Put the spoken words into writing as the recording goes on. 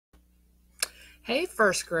Hey,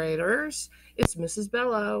 first graders, it's Mrs.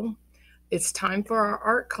 Bello. It's time for our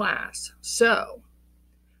art class. So,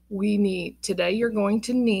 today you're going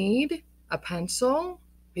to need a pencil,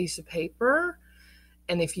 piece of paper,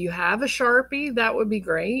 and if you have a Sharpie, that would be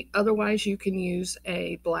great. Otherwise, you can use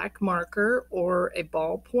a black marker or a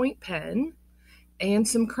ballpoint pen and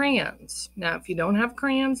some crayons. Now, if you don't have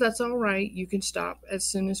crayons, that's all right. You can stop as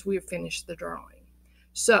soon as we have finished the drawing.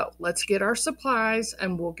 So, let's get our supplies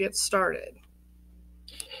and we'll get started.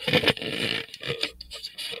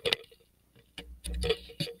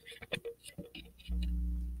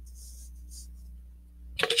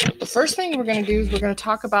 The first thing we're going to do is we're going to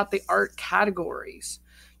talk about the art categories.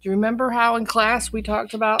 Do you remember how in class we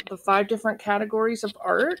talked about the 5 different categories of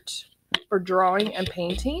art for drawing and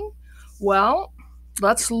painting? Well,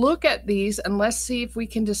 let's look at these and let's see if we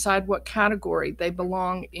can decide what category they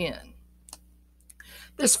belong in.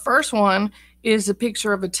 This first one is a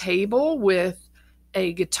picture of a table with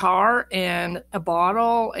a guitar and a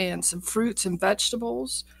bottle and some fruits and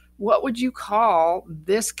vegetables. What would you call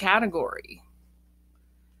this category?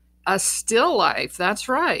 A still life, that's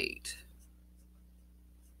right.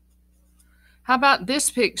 How about this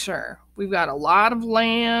picture? We've got a lot of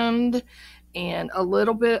land and a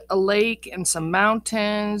little bit a lake and some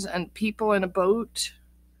mountains and people in a boat.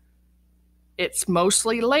 It's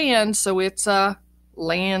mostly land, so it's a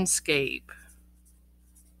landscape.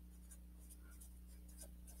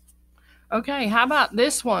 Okay, how about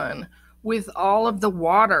this one with all of the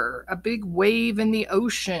water, a big wave in the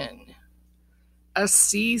ocean? A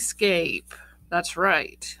seascape. That's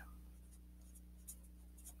right.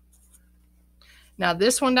 Now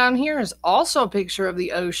this one down here is also a picture of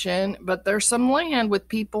the ocean, but there's some land with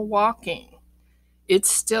people walking. It's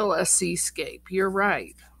still a seascape. You're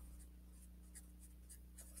right.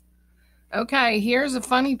 Okay, here's a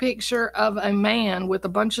funny picture of a man with a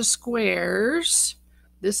bunch of squares.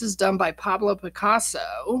 This is done by Pablo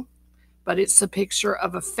Picasso, but it's a picture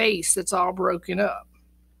of a face that's all broken up.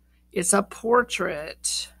 It's a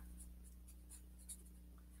portrait.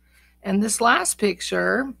 And this last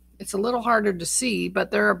picture, it's a little harder to see,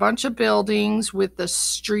 but there are a bunch of buildings with the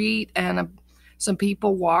street and some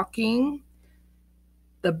people walking.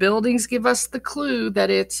 The buildings give us the clue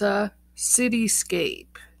that it's a cityscape.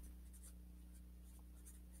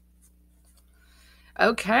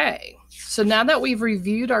 Okay, so now that we've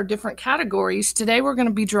reviewed our different categories, today we're going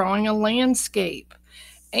to be drawing a landscape.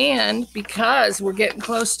 And because we're getting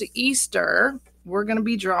close to Easter, we're going to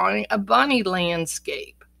be drawing a bunny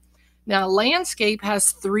landscape. Now, landscape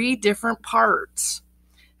has 3 different parts.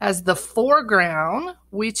 It has the foreground,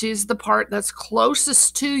 which is the part that's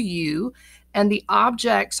closest to you, and the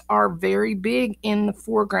objects are very big in the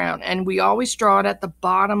foreground, and we always draw it at the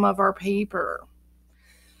bottom of our paper.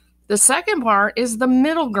 The second part is the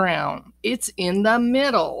middle ground. It's in the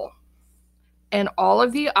middle. And all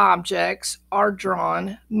of the objects are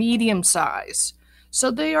drawn medium size.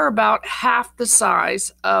 So they are about half the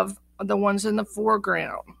size of the ones in the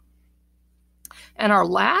foreground. And our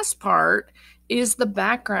last part is the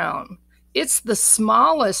background. It's the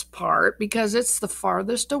smallest part because it's the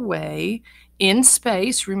farthest away in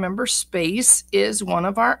space. Remember, space is one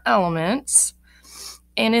of our elements.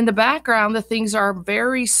 And in the background, the things are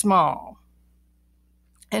very small.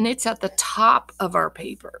 And it's at the top of our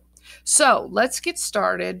paper. So let's get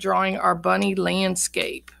started drawing our bunny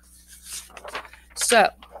landscape. So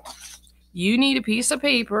you need a piece of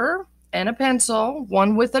paper and a pencil,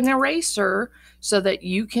 one with an eraser so that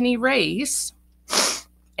you can erase.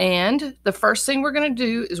 And the first thing we're going to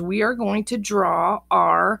do is we are going to draw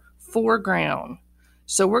our foreground.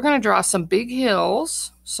 So we're going to draw some big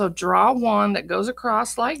hills. So draw one that goes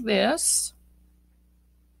across like this.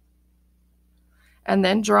 And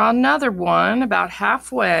then draw another one about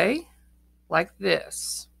halfway like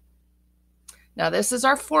this. Now this is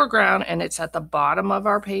our foreground and it's at the bottom of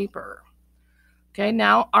our paper. Okay,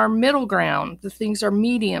 now our middle ground, the things are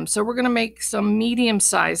medium. So we're going to make some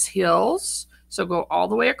medium-sized hills. So go all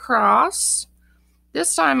the way across.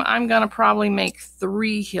 This time I'm going to probably make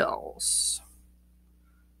 3 hills.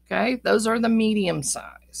 Okay, those are the medium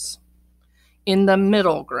size in the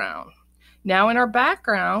middle ground. Now in our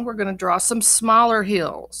background, we're going to draw some smaller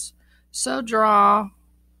hills. So draw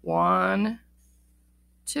 1,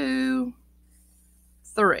 2,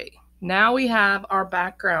 3. Now we have our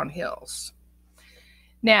background hills.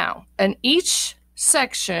 Now, in each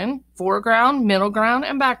section, foreground, middle ground,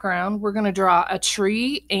 and background, we're going to draw a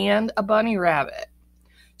tree and a bunny rabbit.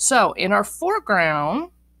 So in our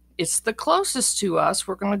foreground, it's the closest to us.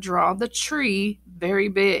 We're going to draw the tree very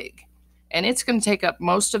big. And it's going to take up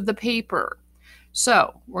most of the paper.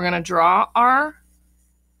 So we're going to draw our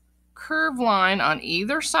curved line on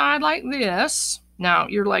either side like this. Now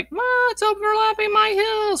you're like, it's overlapping my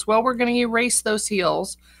hills. Well, we're going to erase those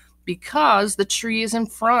hills because the tree is in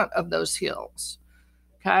front of those hills.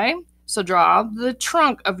 Okay, so draw the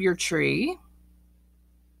trunk of your tree.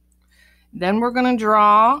 Then we're going to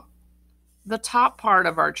draw the top part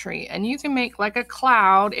of our tree, and you can make like a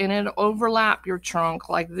cloud and it'll overlap your trunk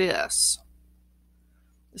like this.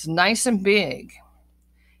 It's nice and big.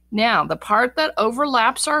 Now, the part that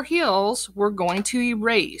overlaps our hills, we're going to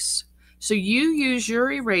erase. So you use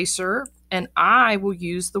your eraser and I will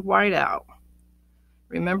use the whiteout.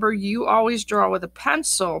 Remember, you always draw with a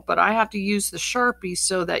pencil, but I have to use the Sharpie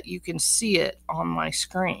so that you can see it on my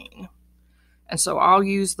screen. And so I'll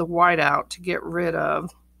use the whiteout to get rid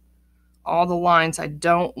of all the lines I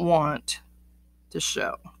don't want to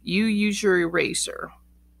show. You use your eraser.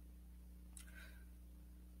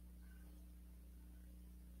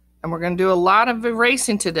 And we're going to do a lot of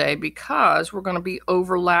erasing today because we're going to be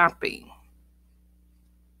overlapping.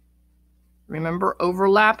 Remember,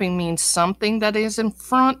 overlapping means something that is in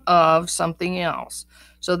front of something else.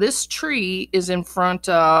 So this tree is in front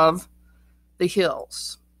of the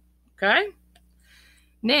hills. Okay?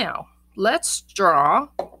 Now, let's draw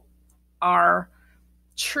our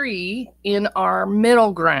tree in our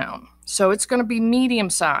middle ground. So it's going to be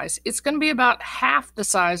medium size. It's going to be about half the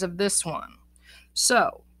size of this one.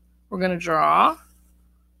 So we're going to draw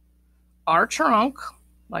our trunk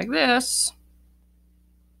like this.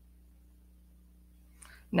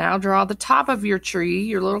 Now draw the top of your tree,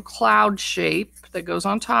 your little cloud shape that goes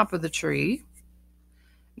on top of the tree.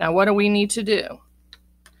 Now what do we need to do?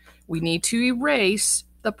 We need to erase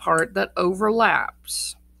the part that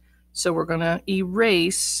overlaps. So we're going to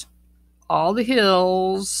erase all the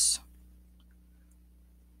hills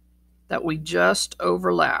that we just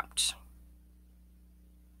overlapped.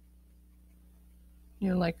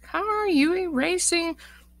 You're like, how are you erasing?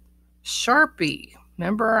 Sharpie.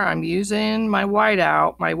 Remember, I'm using my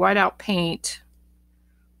whiteout paint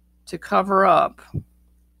to cover up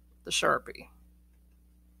the Sharpie.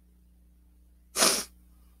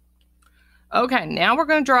 Okay, now we're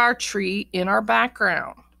going to draw our tree in our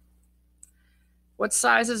background. What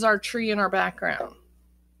size is our tree in our background?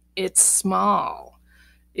 It's small.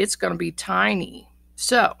 It's going to be tiny.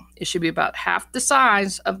 So it should be about half the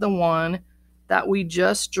size of the one that we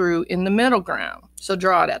just drew in the middle ground. So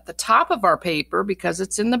draw it at the top of our paper because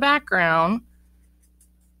it's in the background.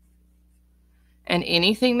 And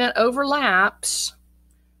anything that overlaps,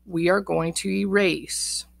 we are going to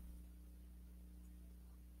erase.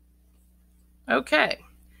 Okay,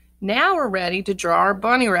 now we're ready to draw our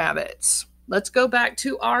bunny rabbits. Let's go back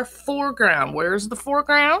to our foreground. Where's the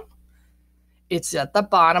foreground? It's at the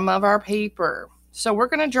bottom of our paper. So we're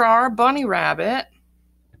going to draw our bunny rabbit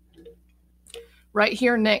right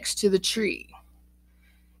here next to the tree.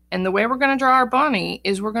 And the way we're going to draw our bunny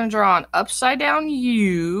is we're going to draw an upside down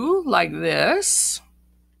U like this.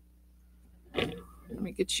 Let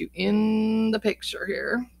me get you in the picture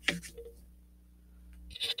here.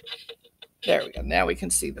 There we go. Now we can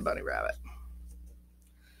see the bunny rabbit.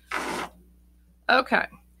 Okay.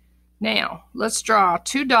 Now let's draw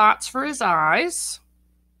 2 dots for his eyes.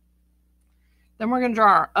 Then we're going to draw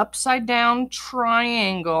our upside down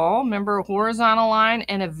triangle. Remember, a horizontal line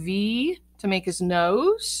and a V to make his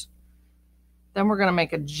nose. Then we're going to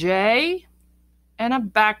make a J and a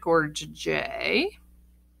backwards J.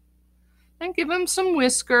 And give him some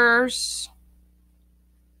whiskers.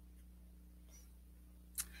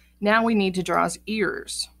 Now we need to draw his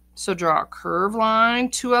ears. So draw a curved line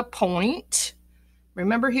to a point.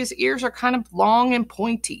 Remember, his ears are kind of long and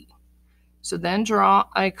pointy. So then draw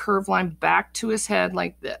a curved line back to his head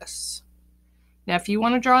like this. Now, if you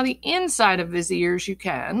want to draw the inside of his ears, you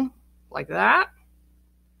can, like that.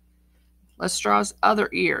 Let's draw his other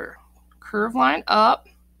ear. Curved line up,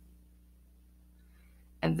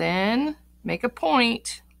 and then make a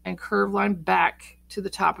point and curved line back to the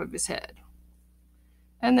top of his head.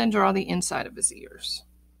 And then draw the inside of his ears.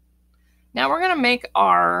 Now we're going to make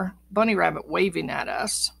our bunny rabbit waving at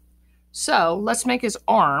us. So let's make his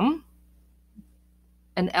arm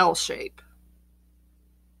an L shape.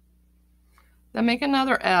 Then make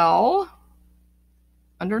another L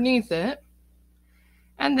underneath it.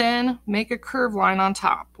 And then make a curved line on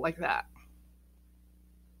top like that.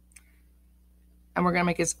 And we're going to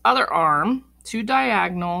make his other arm 2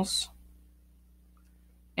 diagonals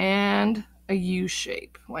and a U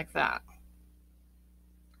shape like that.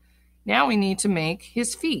 Now we need to make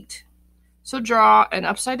his feet. So draw an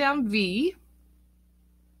upside down V.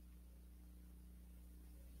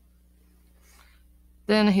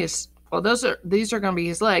 Then his Well, these are going to be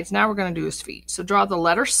his legs. Now we're going to do his feet. So draw the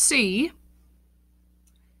letter C,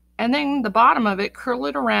 and then the bottom of it, curl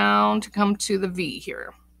it around to come to the V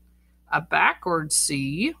here. A backward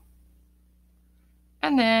C,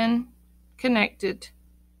 and then connect it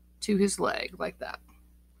to his leg like that.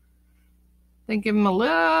 Then give him a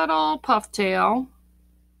little puff tail,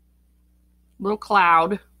 little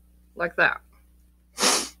cloud like that.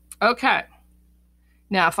 Okay.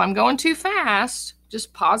 Now, if I'm going too fast,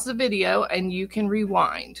 just pause the video and you can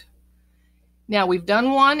rewind. Now, we've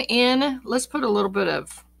done one in, let's put a little bit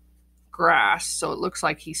of grass so it looks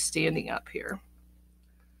like he's standing up here.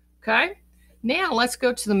 Okay. Now, let's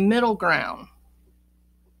go to the middle ground.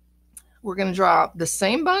 We're going to draw the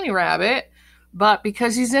same bunny rabbit, but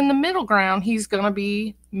because he's in the middle ground, he's going to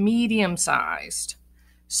be medium-sized.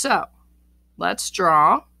 So, let's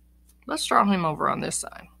draw him over on this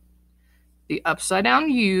side. The upside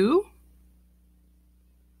down U,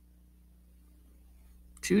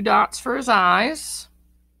 2 dots for his eyes,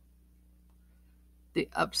 the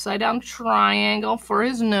upside down triangle for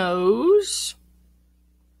his nose,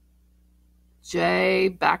 J,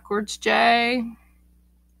 backwards J,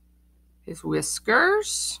 his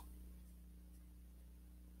whiskers.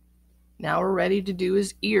 Now we're ready to do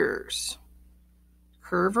his ears.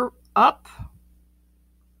 Curve up,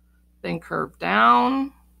 then curve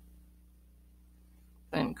down,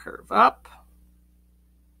 then curve up,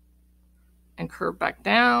 and curve back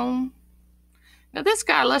down. Now this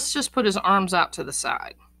guy, let's just put his arms out to the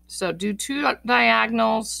side. So do 2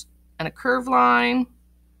 diagonals and a curved line,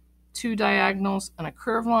 2 diagonals and a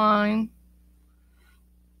curved line.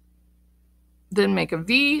 Then make a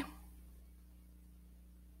V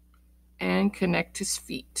and connect his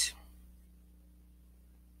feet.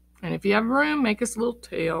 And if you have room, make his little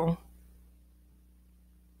tail.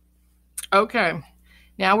 Okay.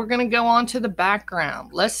 Now we're going to go on to the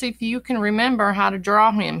background. Let's see if you can remember how to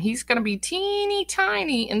draw him. He's going to be teeny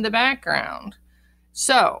tiny in the background.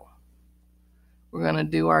 So we're going to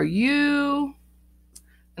do our U,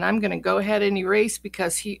 and I'm going to go ahead and erase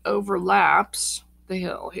because he overlaps the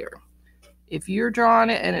hill here. If you're drawing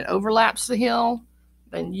it and it overlaps the hill,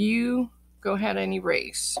 then you go ahead and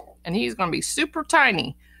erase. And he's going to be super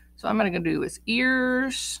tiny. So I'm going to do his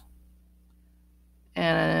ears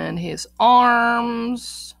and his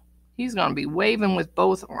arms. He's going to be waving with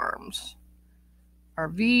both arms. Our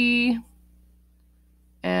V.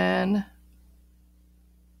 And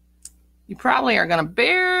you probably are going to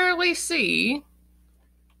barely see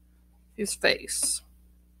his face.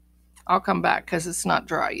 I'll come back because it's not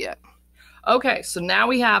dry yet. Okay, so now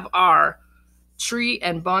we have our tree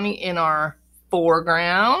and bunny in our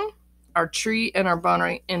foreground, our tree and our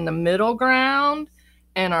bunny in the middle ground,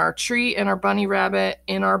 and our tree and our bunny rabbit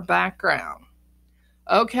in our background.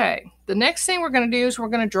 Okay, the next thing we're going to do is we're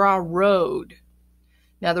going to draw a road.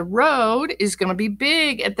 Now the road is going to be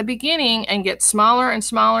big at the beginning and get smaller and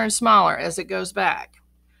smaller and smaller as it goes back.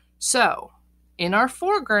 So in our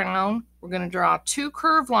foreground, we're going to draw 2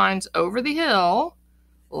 curved lines over the hill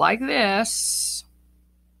like this.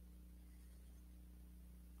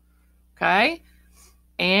 Okay,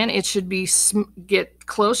 and it should be get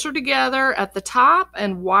closer together at the top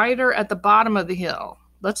and wider at the bottom of the hill.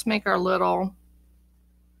 Let's make our little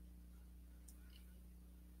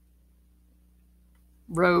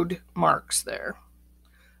road marks there.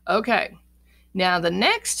 Okay, now the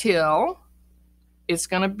next hill is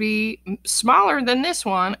going to be smaller than this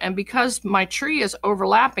one, and because my tree is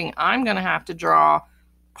overlapping, I'm going to have to draw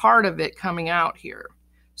part of it coming out here.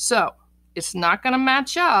 So it's not going to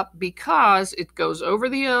match up because it goes over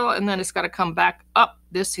the hill and then it's got to come back up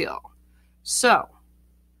this hill. So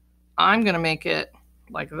I'm going to make it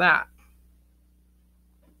like that.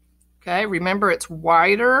 Okay, remember it's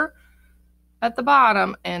wider at the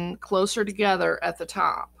bottom and closer together at the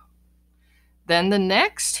top. Then the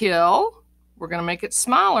next hill, we're going to make it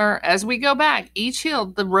smaller as we go back. Each hill,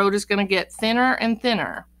 the road is going to get thinner and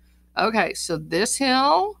thinner. Okay, so this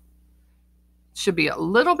hill should be a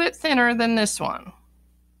little bit thinner than this one.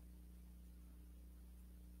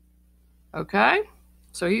 Okay,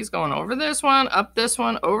 so he's going over this one, up this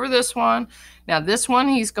one, over this one. Now this one,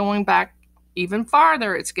 he's going back even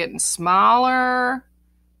farther. It's getting smaller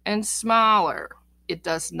and smaller. It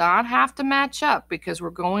does not have to match up because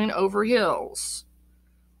we're going over hills.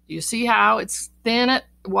 You see how it's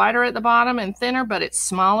wider at the bottom and thinner, but it's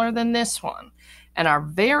smaller than this one. And our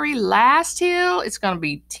very last hill, it's going to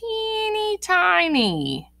be teeny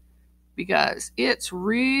tiny because it's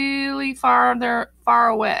really far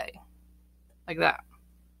away, like that.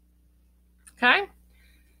 Okay?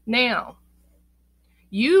 Now,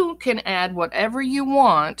 you can add whatever you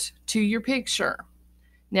want to your picture.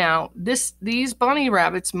 Now, these bunny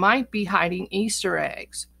rabbits might be hiding Easter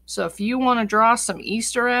eggs. So if you want to draw some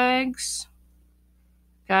Easter eggs,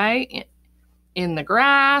 okay, in the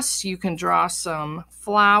grass, you can draw some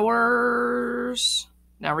flowers.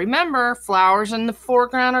 Now remember, flowers in the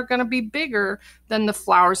foreground are going to be bigger than the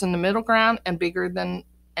flowers in the middle ground and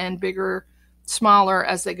smaller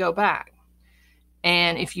as they go back.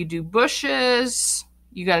 And if you do bushes,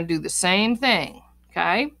 you got to do the same thing,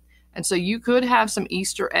 okay? And so you could have some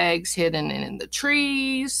Easter eggs hidden in the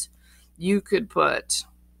trees. You could put,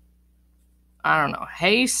 I don't know,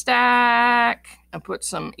 haystack and put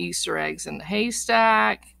some Easter eggs in the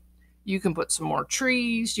haystack. You can put some more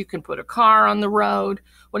trees. You can put a car on the road,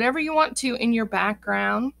 whatever you want to in your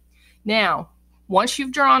background. Now, once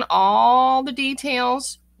you've drawn all the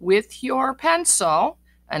details with your pencil,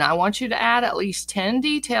 and I want you to add at least 10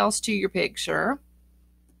 details to your picture,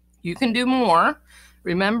 you can do more.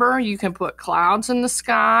 Remember, you can put clouds in the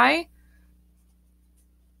sky,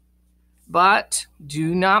 but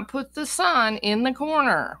do not put the sun in the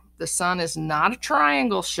corner. The sun is not a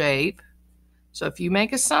triangle shape. So if you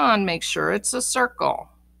make a sun, make sure it's a circle.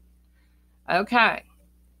 Okay.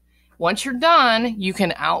 Once you're done, you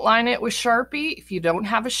can outline it with Sharpie. If you don't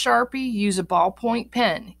have a Sharpie, use a ballpoint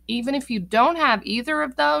pen. Even if you don't have either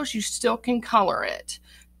of those, you still can color it.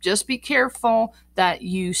 Just be careful that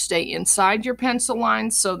you stay inside your pencil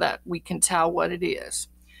lines so that we can tell what it is.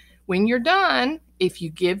 When you're done, if you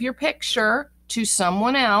give your picture to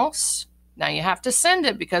someone else, now you have to send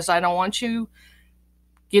it because I don't want you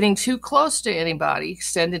getting too close to anybody.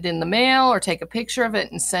 Send it in the mail or take a picture of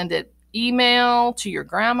it and send it email to your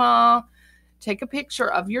grandma. Take a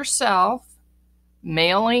picture of yourself,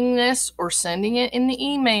 mailing this or sending it in the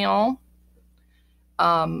email.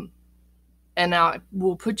 And now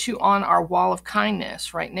we'll put you on our wall of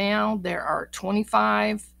kindness. Right now, there are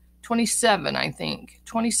 27, I think,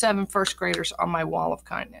 27 first graders on my wall of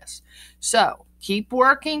kindness. So keep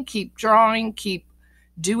working, keep drawing, keep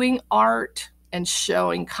doing art and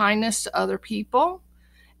showing kindness to other people.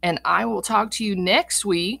 And I will talk to you next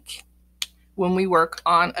week when we work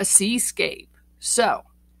on a seascape. So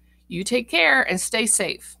you take care and stay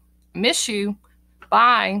safe. Miss you.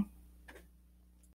 Bye.